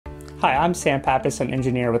Hi, I'm Sam Pappas, an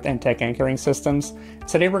engineer with Intech Anchoring Systems.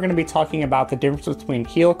 Today we're going to be talking about the difference between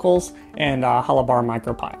helicals and hollow bar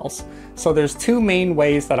micropiles. So there's two main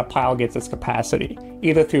ways that a pile gets its capacity,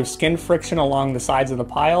 either through skin friction along the sides of the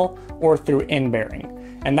pile or through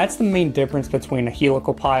in-bearing. And that's the main difference between a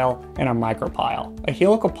helical pile and a micropile. A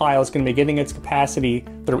helical pile is going to be getting its capacity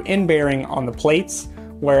through in-bearing on the plates,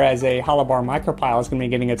 whereas a hollow bar micropile is going to be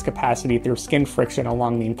getting its capacity through skin friction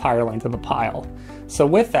along the entire length of the pile. So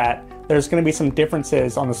with that, there's going to be some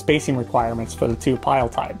differences on the spacing requirements for the two pile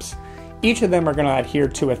types. Each of them are going to adhere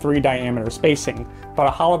to a 3 diameter spacing, but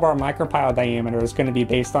a hollow bar micropile diameter is going to be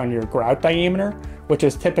based on your grout diameter, which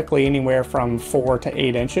is typically anywhere from 4 to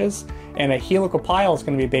 8 inches, and a helical pile is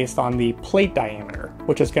going to be based on the plate diameter,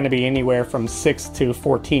 which is going to be anywhere from 6 to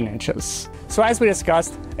 14 inches. So as we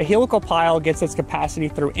discussed, a helical pile gets its capacity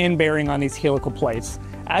through in-bearing on these helical plates.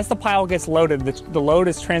 As the pile gets loaded, the load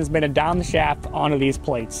is transmitted down the shaft onto these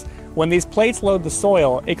plates. When these plates load the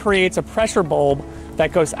soil, it creates a pressure bulb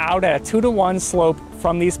that goes out at a 2-to-1 slope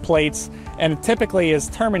from these plates and typically is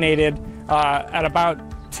terminated at about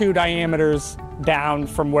 2 diameters down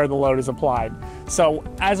from where the load is applied. So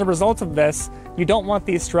as a result of this, you don't want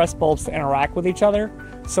these stress bulbs to interact with each other.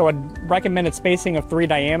 So a recommended spacing of 3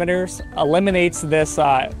 diameters eliminates this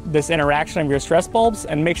interaction of your stress bulbs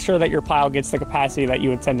and makes sure that your pile gets the capacity that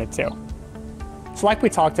you intend it to. So like we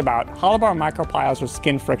talked about, hollow bar micropiles are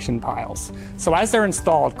skin friction piles. So as they're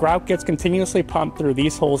installed, grout gets continuously pumped through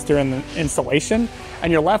these holes during the installation,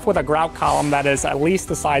 and you're left with a grout column that is at least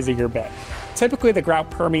the size of your bit. Typically the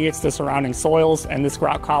grout permeates the surrounding soils, and this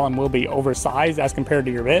grout column will be oversized as compared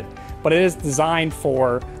to your bit, but it is designed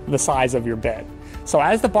for the size of your bit. So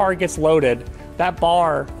as the bar gets loaded, that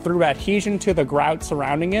bar, through adhesion to the grout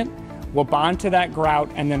surrounding it, will bond to that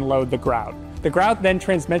grout and then load the grout. The grout then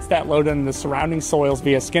transmits that load into the surrounding soils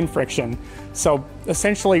via skin friction. So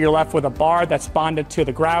essentially you're left with a bar that's bonded to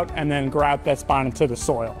the grout and then grout that's bonded to the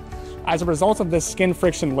soil. As a result of this skin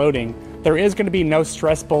friction loading, there is going to be no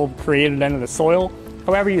stress bulb created into the soil.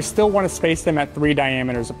 However, you still want to space them at 3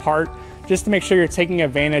 diameters apart, just to make sure you're taking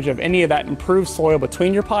advantage of any of that improved soil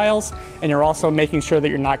between your piles, and you're also making sure that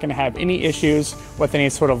you're not going to have any issues with any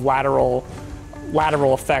sort of lateral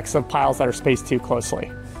effects of piles that are spaced too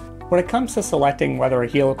closely. When it comes to selecting whether a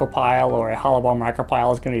helical pile or a hollow bar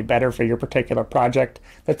micropile is going to be better for your particular project,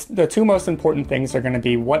 the two most important things are going to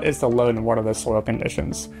be what is the load and what are the soil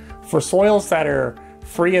conditions. For soils that are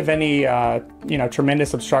free of any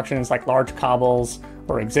tremendous obstructions like large cobbles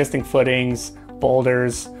or existing footings,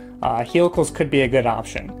 boulders, helicals could be a good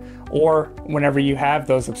option. Or whenever you have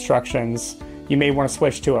those obstructions, you may want to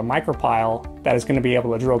switch to a micropile that is going to be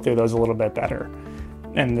able to drill through those a little bit better.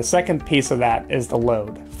 And the second piece of that is the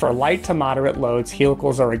load. For light to moderate loads,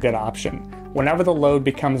 helicals are a good option. Whenever the load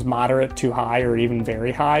becomes moderate to high or even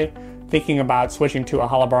very high, thinking about switching to a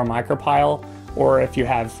hollow bar micropile, or if you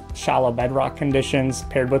have shallow bedrock conditions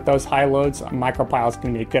paired with those high loads, a micropile is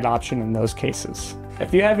going to be a good option in those cases.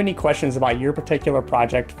 If you have any questions about your particular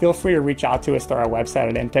project, feel free to reach out to us through our website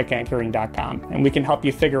at intecanchoring.com, and we can help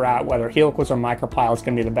you figure out whether helicals or micropile is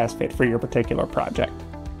going to be the best fit for your particular project.